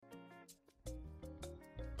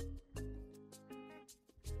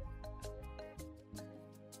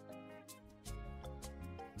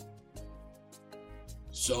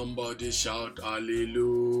Somebody shout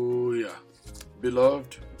hallelujah.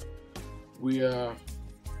 Beloved, we are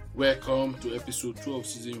welcome to episode 2 of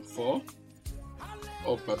season 4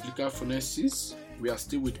 of Biblical Phronesis. We are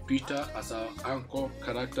still with Peter as our anchor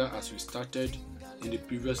character as we started in the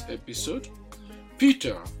previous episode.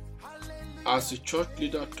 Peter, as a church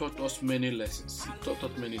leader, taught us many lessons. He taught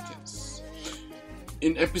us many things.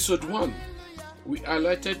 In episode 1, we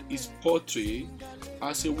highlighted his portrait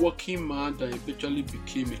as a working man that eventually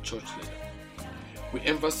became a church leader. We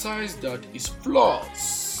emphasized that his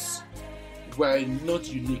flaws were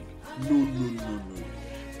not unique. No.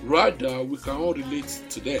 Rather, we can all relate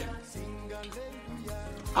to them.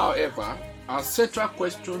 However, our central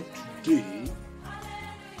question today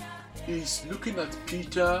is looking at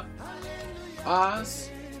Peter as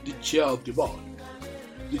the chair of the board.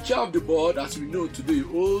 The chair of the board, as we know today,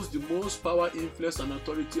 holds the most power, influence, and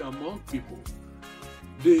authority among people.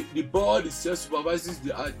 The board itself supervises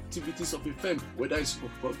the activities of a firm, whether it's for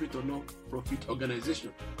profit or non-profit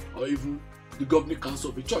organization, or even the governing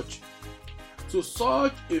council of a church. So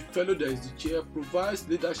such a fellow that is the chair provides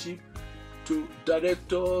leadership to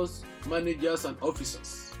directors, managers, and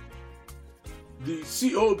officers. The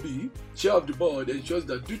COB, chair of the board, ensures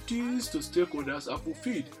that duties to stakeholders are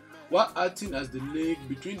fulfilled while acting as the link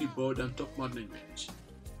between the board and top management.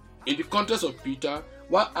 In the context of Peter,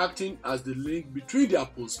 while acting as the link between the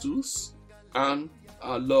apostles and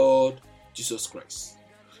our Lord Jesus Christ.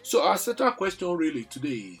 So our central question really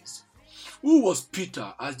today is, who was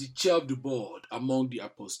Peter as the chair of the board among the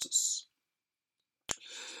apostles?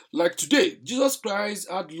 Like today, Jesus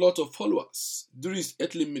Christ had a lot of followers during his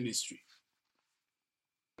earthly ministry.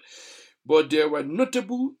 But there were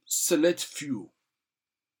notable select few.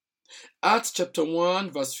 Acts chapter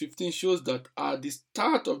 1 verse 15 shows that at the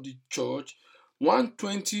start of the church,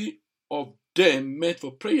 120 of them met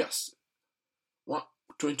for prayers.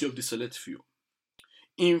 120 of the select few.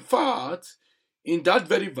 In fact, in that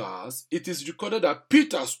very verse, it is recorded that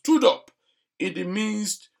Peter stood up in the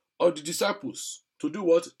midst of the disciples to do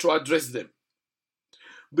what? To address them.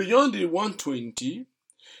 Beyond the 120,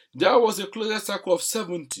 there was a closer circle of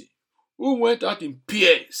 70 who went out in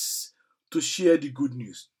pairs to share the good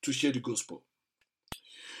news, to share the gospel.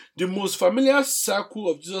 The most familiar circle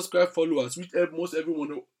of Jesus Christ followers, which most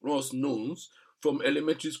everyone of us knows from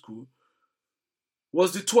elementary school,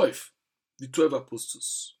 was the 12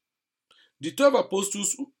 apostles. The 12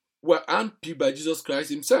 apostles were handpicked by Jesus Christ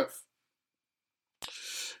himself.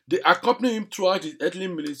 They accompanied him throughout his earthly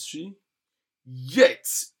ministry. Yet,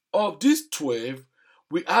 of these 12,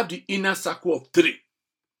 we have the inner circle of 3.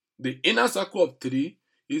 The inner circle of 3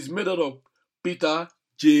 is made up of Peter,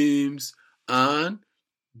 James, and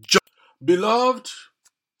John. Beloved,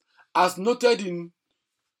 as noted in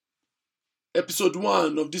episode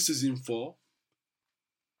 1 of this season 4,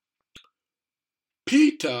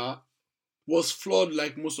 Peter was flawed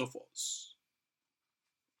like most of us.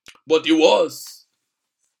 But he was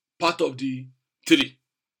part of the 3.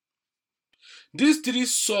 These 3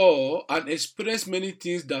 saw and experienced many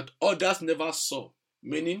things that others never saw,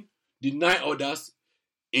 meaning the 9 others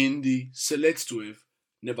in the select 12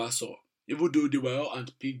 never saw, even though they were all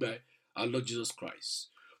handpicked by our Lord Jesus Christ.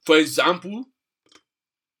 For example,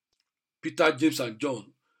 Peter, James, and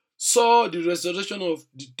John saw the resurrection of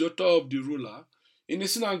the daughter of the ruler in a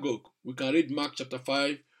synagogue. We can read Mark chapter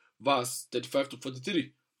 5, verse 35 to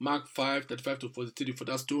 43. Mark 5, 35 to 43 for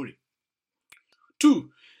that story. 2.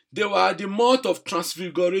 They were at the Mount of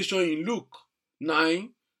Transfiguration in Luke 9,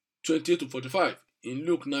 28 to 45. In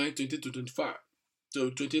Luke 9, 28 to 25. So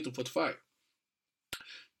 28 to 45.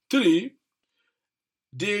 3.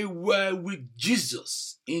 They were with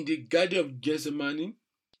Jesus in the Garden of Gethsemane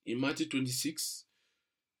in Matthew 26,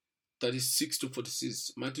 36 to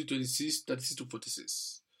 46. Matthew 26, 36 to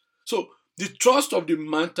 46. So, the thrust of the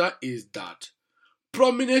matter is that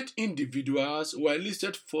prominent individuals were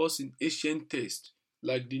listed first in ancient texts,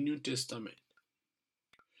 like the New Testament.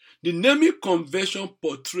 The naming convention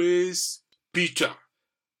portrays Peter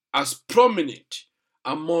as prominent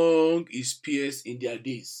among his peers in their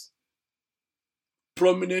days.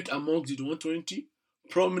 Prominent among the 120,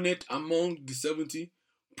 prominent among the 70,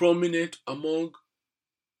 prominent among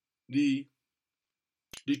the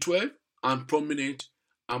 12, and prominent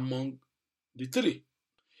among the 3.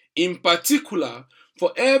 In particular,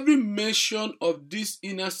 for every mention of this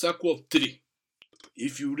inner circle of 3,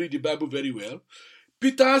 if you read the Bible very well,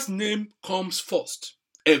 Peter's name comes first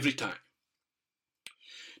every time.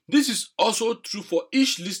 This is also true for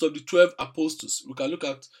each list of the 12 apostles. We can look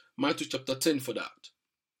at Matthew chapter 10 for that.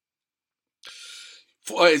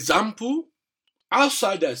 For example,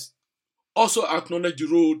 outsiders also acknowledged the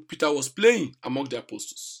role Peter was playing among the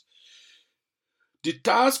apostles. The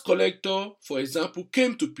tax collector, for example,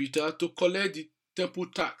 came to Peter to collect the temple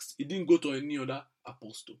tax. He didn't go to any other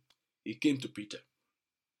apostle. He came to Peter.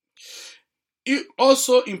 It's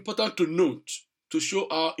also important to note, to show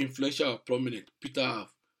how influential or prominent Peter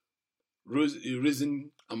have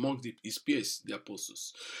risen among his peers, the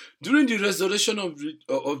apostles. During the resurrection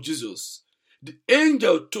of Jesus, the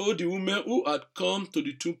angel told the woman who had come to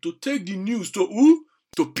the tomb to take the news to who?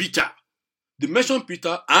 To Peter. They mentioned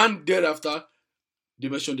Peter, and thereafter they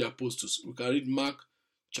mentioned the apostles. We can read Mark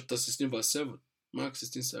chapter 16 verse 7. Mark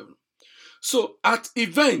 16, 7. So at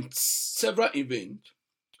several events,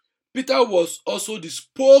 Peter was also the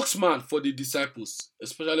spokesman for the disciples,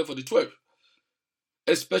 especially for the 12.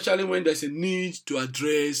 Especially when there's a need to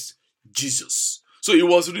address Jesus. So it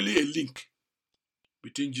was really a link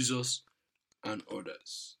between Jesus and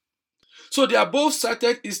others. So the above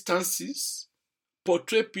cited instances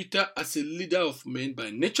portray Peter as a leader of men by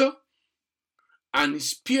nature, and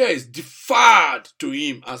his peers deferred to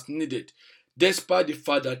him as needed, despite the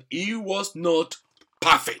fact that he was not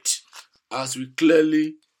perfect, as we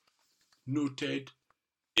clearly noted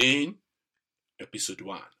in episode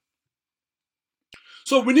 1.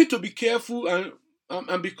 So we need to be careful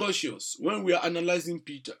and be cautious when we are analyzing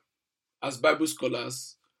Peter as Bible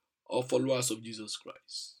scholars or followers of Jesus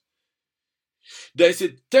Christ. There is a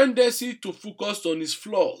tendency to focus on his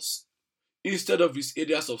flaws instead of his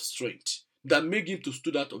areas of strength that make him to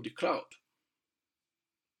stand out of the crowd.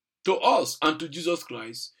 To us and to Jesus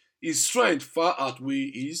Christ, his strength far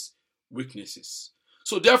outweighs his weaknesses.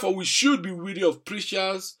 So therefore, we should be wary of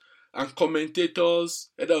preachers and commentators,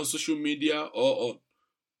 either on social media or on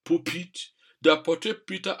pulpit, that portray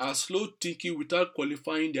Peter as slow thinking without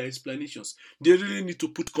qualifying their explanations. They really need to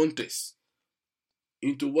put context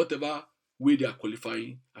into whatever way they are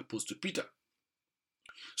qualifying Apostle Peter.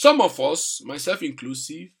 Some of us, myself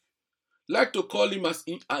inclusive, like to call him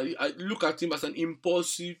I look at him as an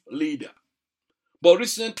impulsive leader. But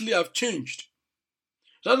recently I've changed.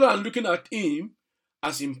 Rather than looking at him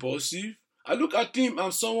as impulsive, I look at him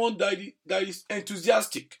as someone that is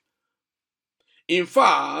enthusiastic. In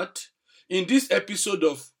fact, in this episode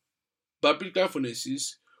of Biblical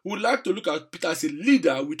Phonesis, we would like to look at Peter as a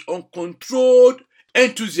leader with uncontrolled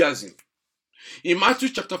enthusiasm. In Matthew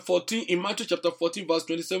chapter 14 verse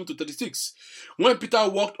 27 to 36, when Peter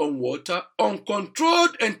walked on water,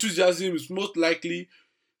 uncontrolled enthusiasm is most likely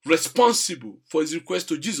responsible for his request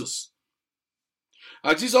to Jesus.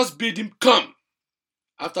 As Jesus bid him come,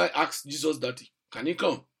 after I asked Jesus that can he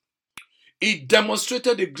come, he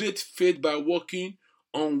demonstrated a great faith by walking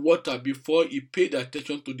on water before he paid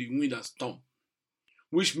attention to the wind and storm,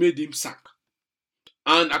 which made him sink.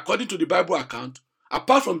 And according to the Bible account,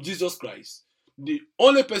 apart from Jesus Christ, the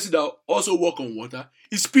only person that also walked on water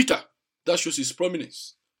is Peter. That shows his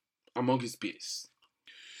prominence among his peers.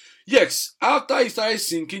 Yes, after he started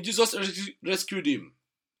sinking, Jesus rescued him.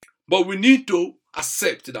 But we need to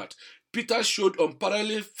accept that Peter showed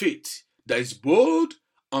unparalleled faith that is bold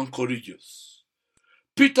and courageous.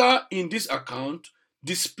 Peter, in this account,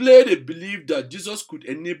 displayed a belief that Jesus could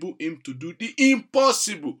enable him to do the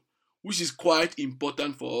impossible, which is quite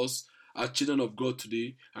important for us as children of God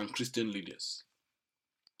today and Christian leaders.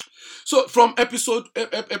 So from episode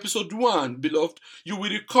 1, beloved, you will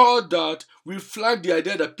recall that we flagged the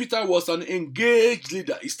idea that Peter was an engaged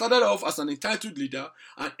leader. He started off as an entitled leader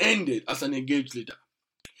and ended as an engaged leader.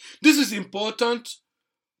 This is important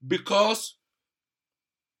because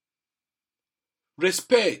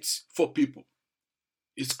respect for people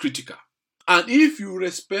is critical. And if you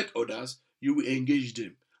respect others, you will engage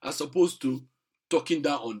them as opposed to talking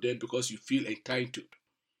down on them because you feel entitled.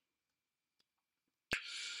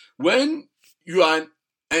 When you are an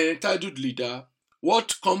entitled leader,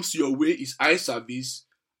 what comes your way is eye service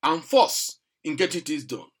and force in getting things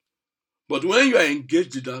done. But when you are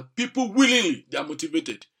engaged leader, people willingly, they are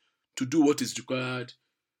motivated to do what is required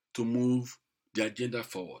to move the agenda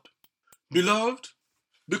forward. Beloved,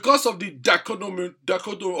 because of the dichotomy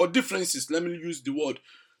or differences, let me use the word,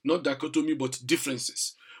 not dichotomy, but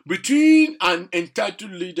differences between an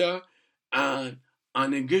entitled leader and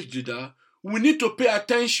an engaged leader, we need to pay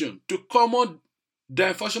attention to common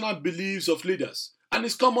dysfunctional beliefs of leaders. And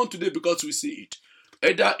it's common today because we see it,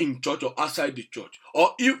 either in church or outside the church.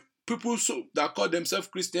 Or if people that call themselves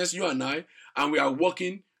Christians, you and I, and we are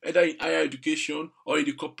working either in higher education or in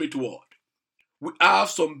the corporate world, we have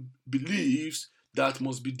some beliefs that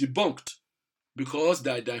must be debunked because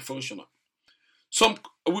they are dysfunctional.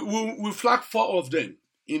 We flag 4 of them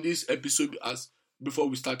in this episode before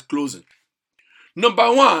we start closing.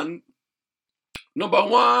 Number 1, Number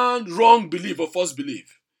one wrong belief or false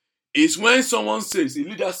belief is when someone says, a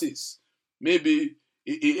leader says, maybe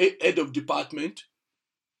a head of department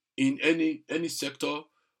in any sector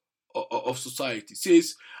of society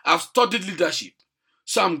says, I've studied leadership,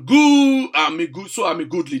 so I'm a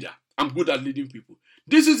good leader. I'm good at leading people.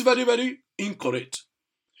 This is very, very incorrect.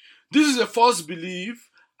 This is a false belief,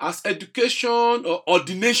 as education or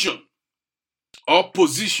ordination or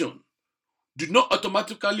position do not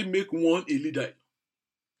automatically make one a leader.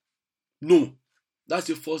 No, that's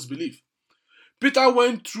a false belief. Peter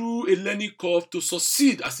went through a learning curve to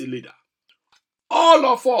succeed as a leader. All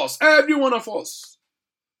of us, every one of us,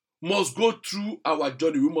 must go through our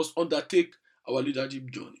journey. We must undertake our leadership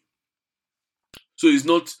journey. So it's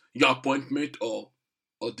not your appointment or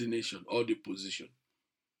ordination or the position.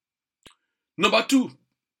 Number two,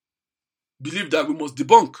 belief that we must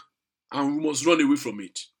debunk and we must run away from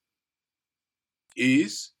it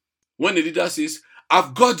is when a leader says,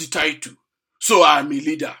 I've got the title, so I'm a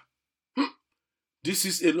leader. This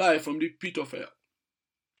is a lie from the pit of hell.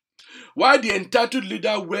 While the entitled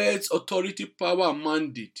leader wields authority, power, and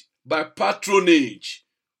mandate by patronage,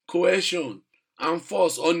 coercion, and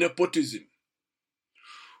force or nepotism,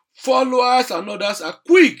 followers and others are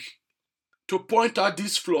quick to point out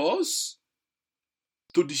these flaws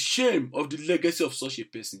to the shame of the legacy of such a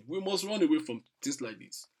person. We must run away from things like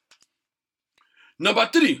this. Number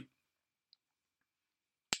three,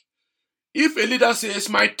 if a leader says,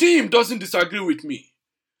 my team doesn't disagree with me,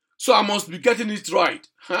 so I must be getting it right.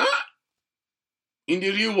 In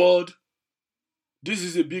the real world, this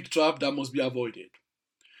is a big trap that must be avoided.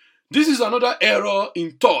 This is another error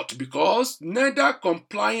in thought because neither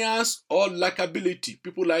compliance or likability,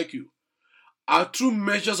 people like you, are true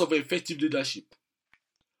measures of effective leadership.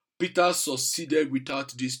 Peter succeeded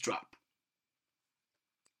without this trap.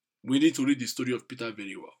 We need to read the story of Peter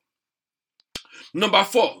very well. Number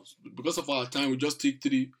four, because of our time, we just take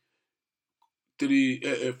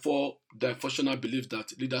four dysfunctional beliefs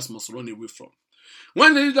that leaders must run away from.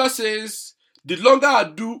 When the leader says, the longer I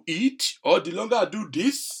do it, or the longer I do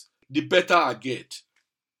this, the better I get.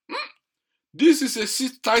 This is a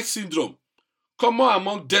sit-tight syndrome, common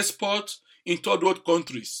among despots in third world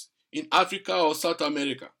countries, in Africa or South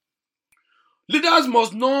America. Leaders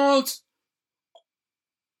must not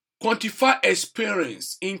quantify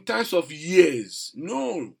experience in terms of years.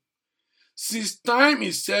 No. Since time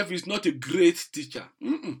itself is not a great teacher.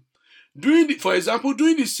 For example,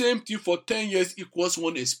 doing the same thing for 10 years equals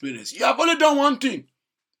one experience. You have only done one thing.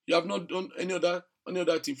 You have not done any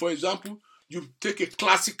other thing. For example, you take a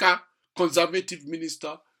classical conservative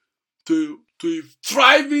minister to a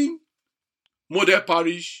thriving model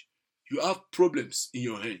parish, you have problems in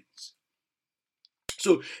your hands.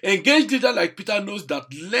 So, engaged leader like Peter knows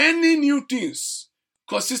that learning new things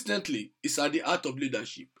consistently is at the heart of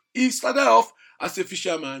leadership. He started off as a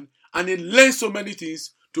fisherman and he learned so many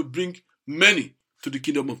things to bring many to the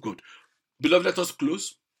kingdom of God. Beloved, let us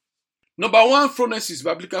close. Number one,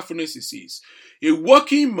 biblical phronesis is a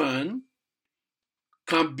working man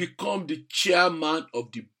can become the chairman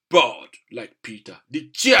of the board like Peter. The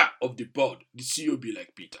chair of the board, the COB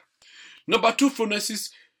like Peter. Number two, phronesis,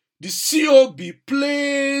 the COB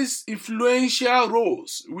plays influential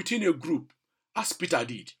roles within a group, as Peter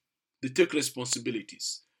did. They take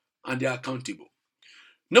responsibilities and they are accountable.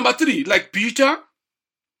 Number three, like Peter,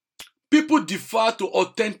 people defer to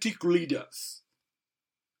authentic leaders.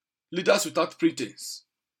 Leaders without pretense.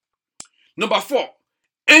 Number four,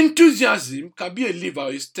 enthusiasm can be a lever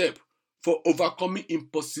or a step for overcoming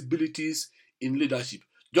impossibilities in leadership,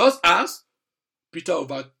 just as Peter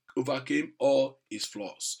overcame all his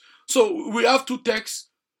flaws. So we have two texts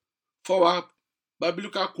for our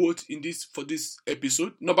biblical quote for this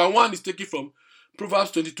episode. Number one is taken from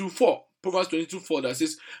Proverbs 22:4. Proverbs 22:4 that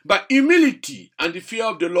says, "By humility and the fear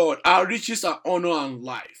of the Lord are riches and honor and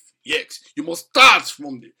life." Yes, you must start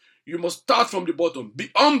from the bottom. Be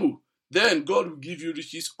humble. Then God will give you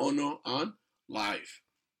riches, honor, and life.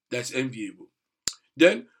 That's enviable.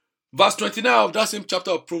 Then, verse 29 of that same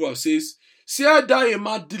chapter of Proverbs says, "Seest thou a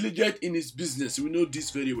man diligent in his business?" We know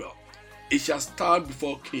this very well. "He shall stand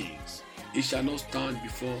before kings. He shall not stand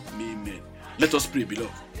before men." Let us pray,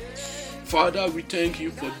 beloved. Father, we thank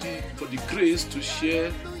you for the grace to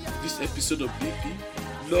share this episode of BP.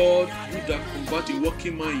 Lord, you that convert a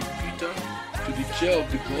working man in Peter to the chair of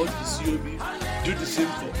the board, the COB, do the same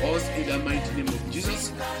for us in the mighty name of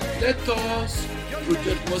Jesus. Let us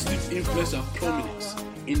project positive influence and prominence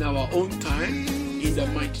in our own time in the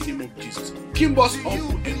mighty name of Jesus. Keep us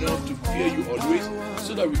humble enough to fear you always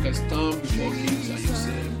so that we can stand before kings and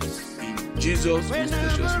yourself. In Jesus' most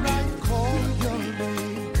precious name, we are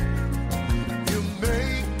praying.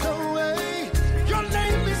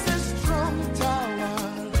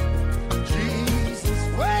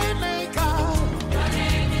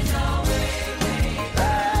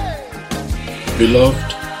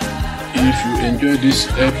 Beloved, if you enjoyed this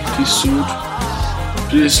episode,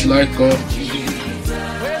 please like us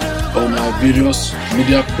on our various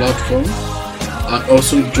media platforms and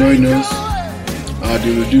also join us at the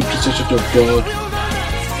Redeemed Christian Church of God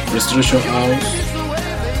Restoration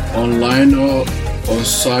House, online or on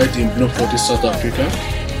site in Bloemfontein, South Africa.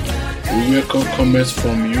 We welcome comments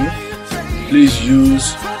from you. Please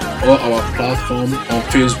use all our platforms on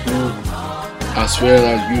Facebook as well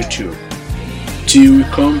as YouTube. Till we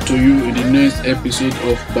come to you in the next episode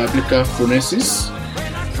of Biblical Phronesis,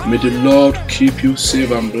 may the Lord keep you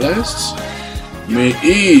safe and blessed. May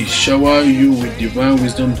He shower you with divine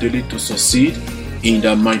wisdom daily to succeed in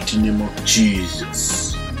the mighty name of Jesus.